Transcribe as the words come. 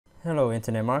Hello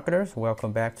Internet marketers,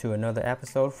 welcome back to another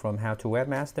episode from How to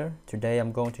Webmaster. Today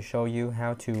I'm going to show you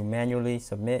how to manually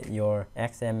submit your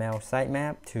XML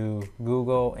sitemap to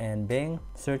Google and Bing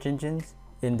search engines.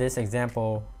 In this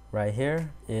example right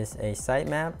here is a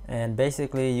sitemap, and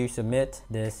basically you submit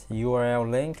this URL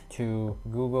link to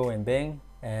Google and Bing,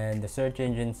 and the search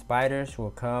engine spiders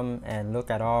will come and look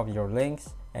at all of your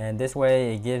links, and this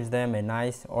way it gives them a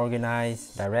nice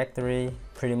organized directory,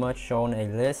 pretty much showing a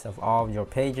list of all of your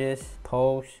pages,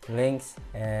 posts, links,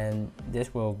 and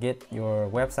this will get your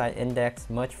website indexed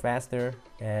much faster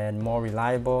and more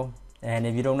reliable. And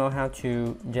if you don't know how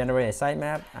to generate a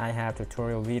sitemap, I have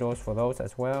tutorial videos for those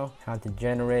as well. How to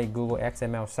generate Google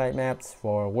XML sitemaps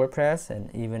for WordPress,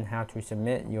 and even how to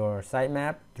submit your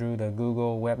sitemap through the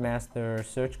Google Webmaster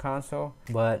Search Console.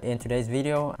 But in today's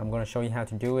video, I'm going to show you how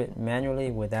to do it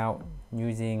manually without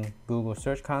using Google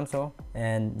Search Console.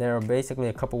 And there are basically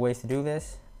a couple ways to do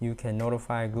this. You can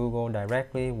notify Google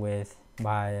directly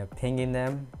by pinging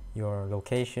them your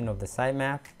location of the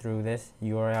sitemap through this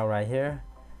URL right here.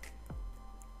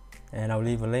 And I'll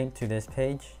leave a link to this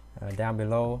page down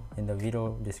below in the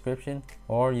video description.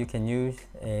 Or you can use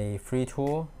a free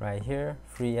tool right here,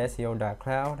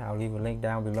 freeseo.cloud. I'll leave a link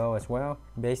down below as well.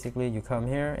 Basically, you come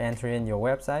here, enter in your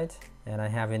website, and I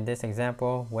have in this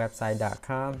example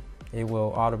website.com. It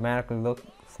will automatically look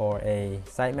for a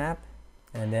sitemap,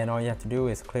 and then all you have to do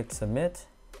is click submit,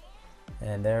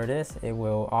 and there it is. It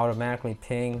will automatically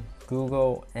ping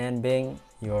Google and Bing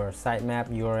your sitemap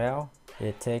URL.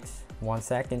 It takes 1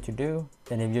 second to do.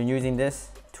 And if you're using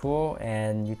this tool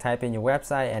and you type in your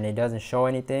website and it doesn't show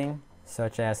anything,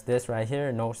 such as this right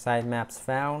here, no sitemaps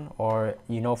found, or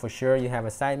you know for sure you have a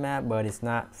sitemap but it's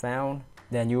not found,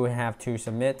 then you will have to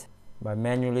submit by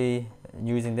manually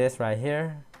using this right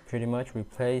here. Pretty much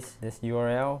replace this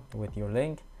URL with your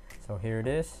link. So here it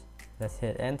is. Let's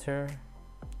hit enter,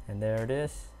 and there it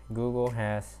is. Google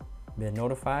has been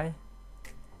notified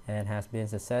and has been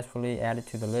successfully added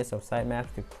to the list of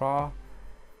sitemaps to crawl.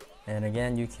 And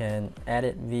again, you can add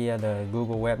it via the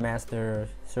Google Webmaster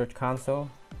Search Console.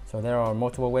 So there are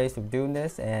multiple ways of doing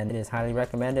this, and it is highly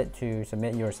recommended to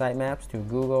submit your sitemaps to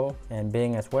Google and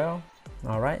Bing as well.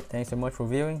 Alright, thanks so much for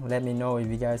viewing. Let me know if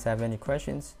you guys have any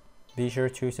questions. Be sure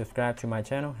to subscribe to my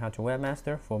channel, How to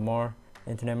Webmaster, for more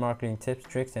internet marketing tips,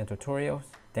 tricks, and tutorials.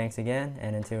 Thanks again,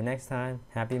 and until next time,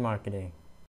 happy marketing.